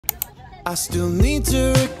I still need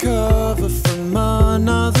to recover from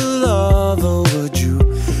another love. Or would you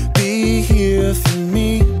be here for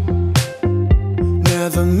me?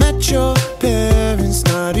 Never met your parents,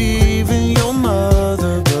 not even your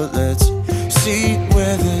mother. But let's see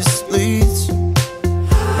where this leads.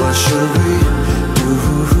 What should we do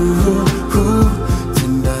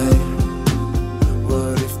tonight?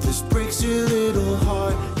 What if this breaks your little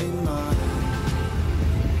heart in mine?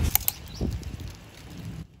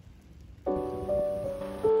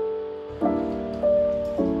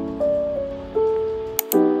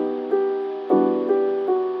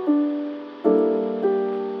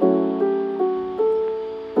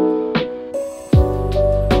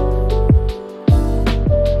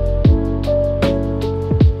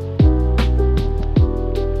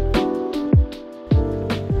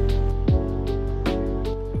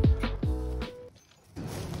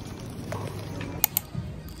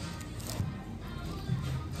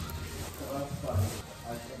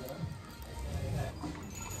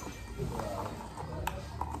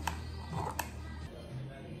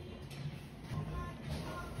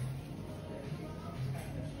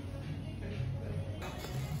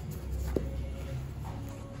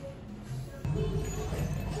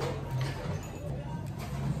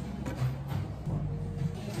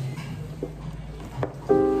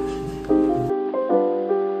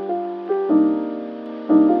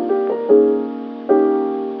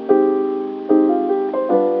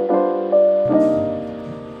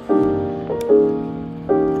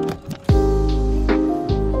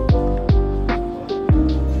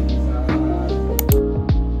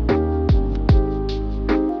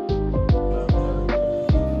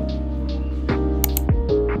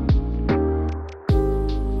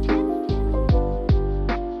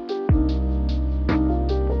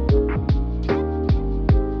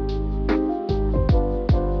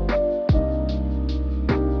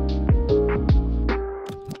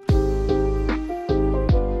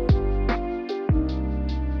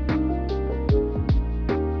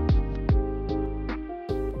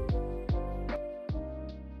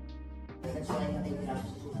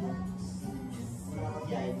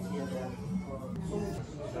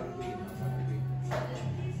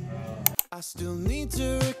 I still need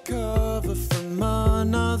to recover from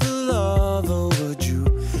another love. Or would you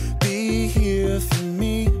be here for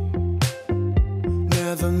me?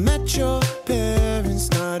 Never met your parents,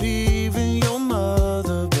 not even your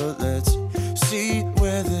mother. But let's see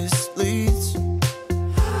where this leads.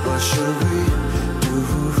 What should we do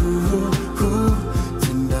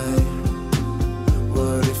tonight?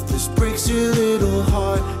 What if this breaks your little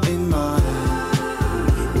heart in mine?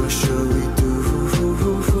 What should we do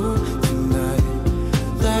tonight?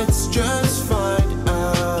 Let's just find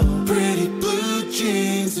out. Pretty blue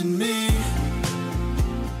jeans and me,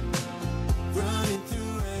 running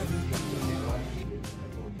through everything.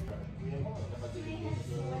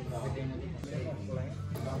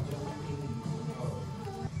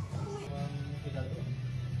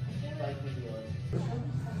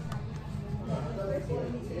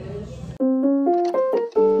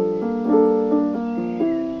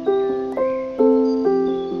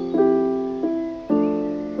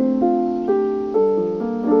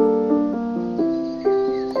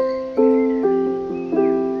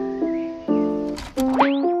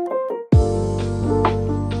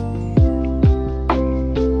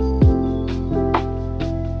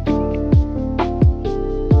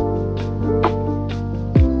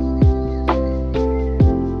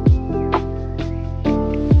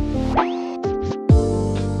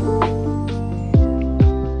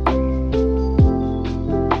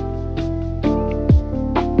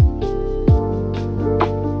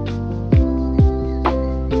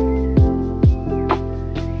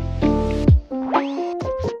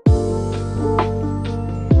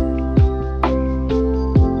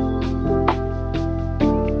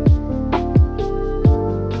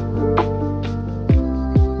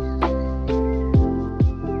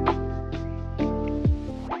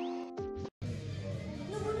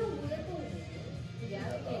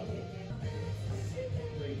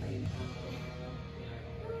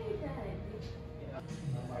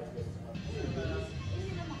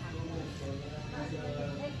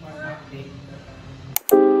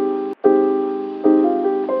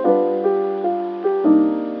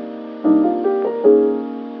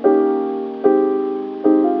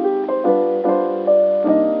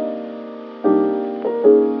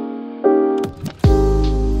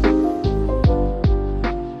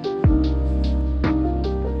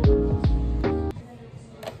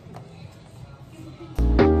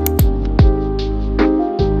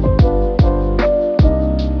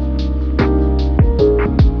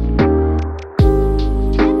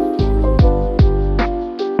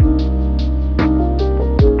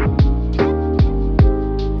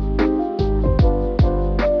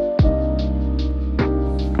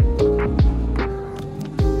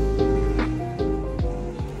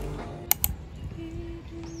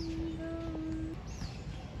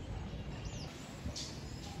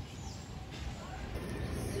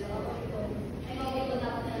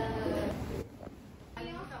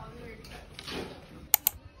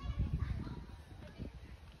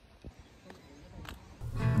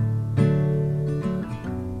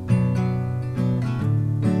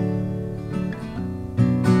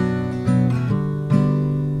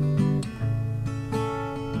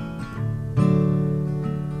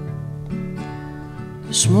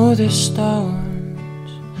 the smoothest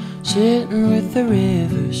stones, sitting with the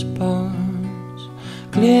river's bones,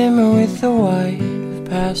 glimmer with the white of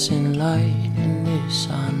passing light, and this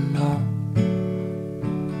I know.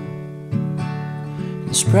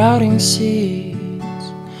 And sprouting seeds,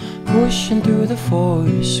 pushing through the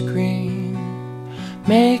forest green,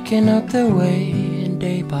 making up their way, and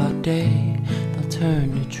day by day they'll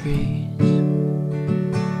turn to trees.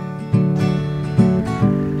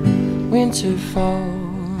 Winter falls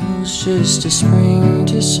just as spring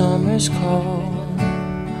to summer's call.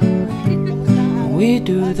 We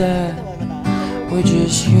do that, we're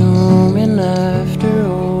just human after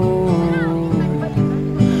all.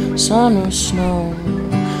 Sun or snow,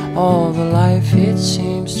 all the life it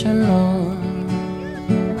seems to know,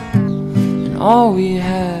 and all we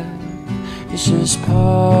have is just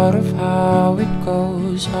part of how it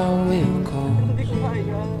goes, how it goes.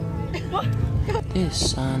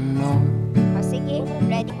 This I know. Sige,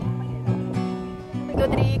 ready.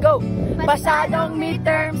 Rodrigo, pasadong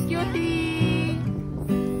midterms, cutie.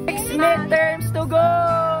 6 midterms to go.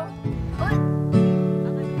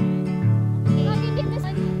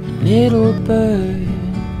 Little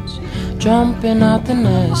birds jumping out the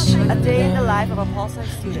nest. A day in the life of a pulsar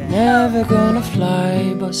student. Never gonna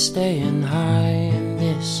fly, but staying high, and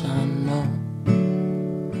this I know.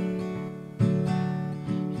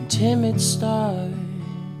 And timid stars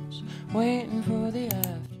waiting for the after.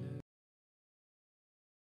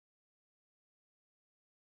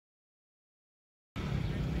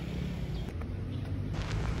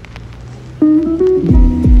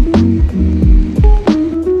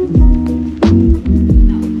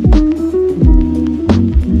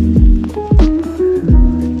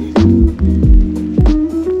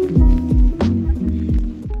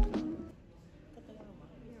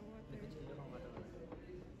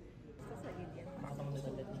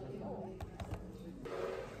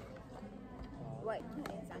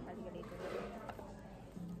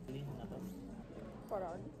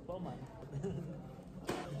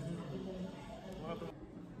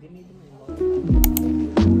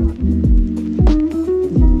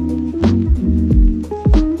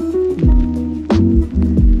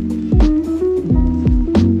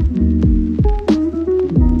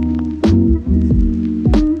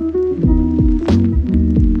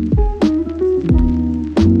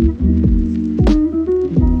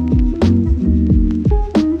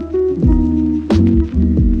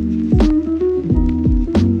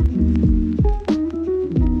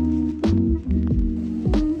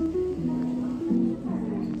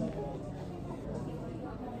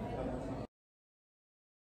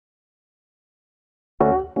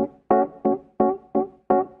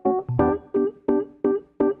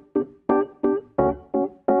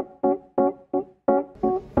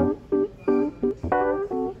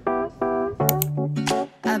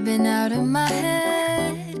 I've been out of my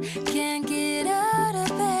head, can't get out of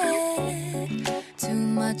bed. Too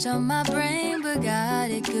much on my brain, but got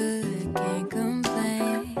it good, can't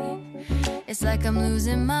complain. It's like I'm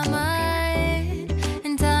losing my mind,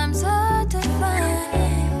 and time's hard to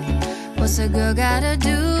find. What's a girl gotta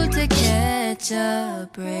do to catch a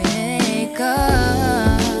break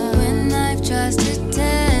up? When life tries to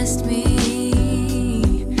test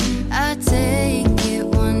me, I take it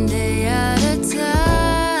one day at a time.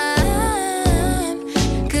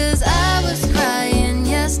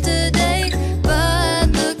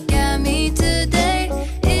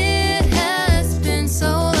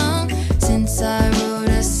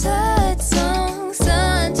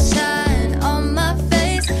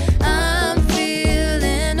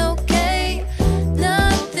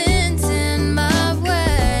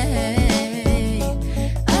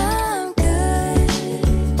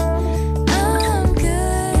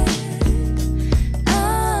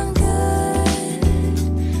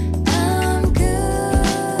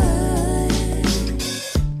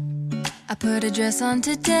 Put a dress on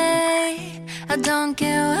today, I don't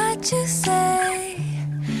care what you say.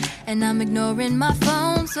 And I'm ignoring my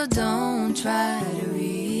phone, so don't try to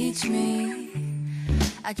reach me.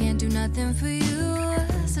 I can't do nothing for you,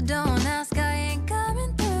 so don't ask, I ain't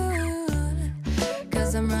coming through.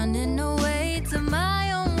 Cause I'm running away to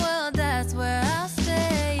my own world, that's where I'll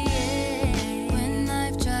stay. When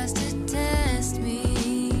life tries to test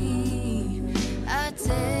me, I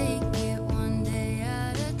take it one day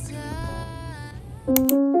at a time.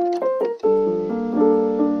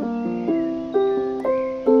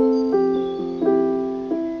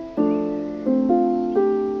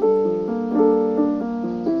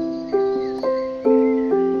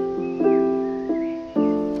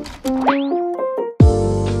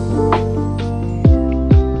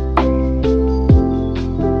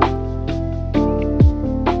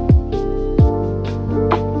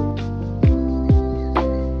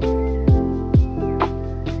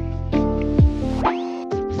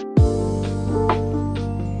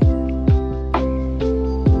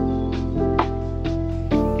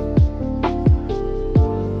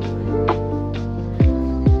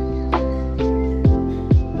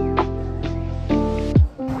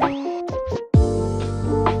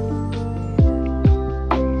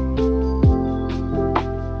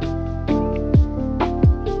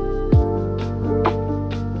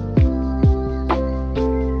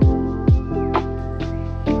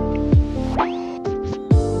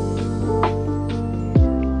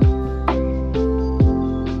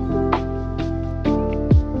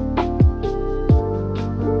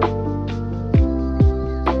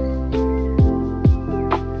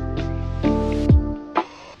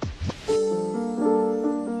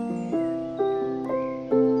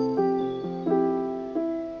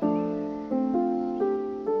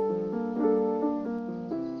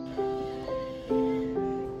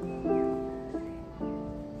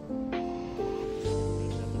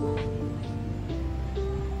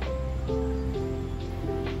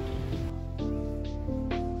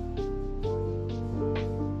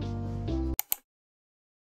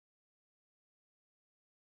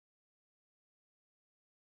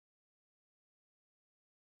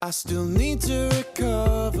 I still need to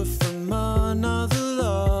recover from another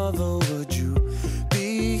lover. Would you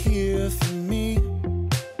be here for me?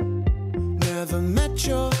 Never met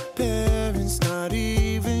your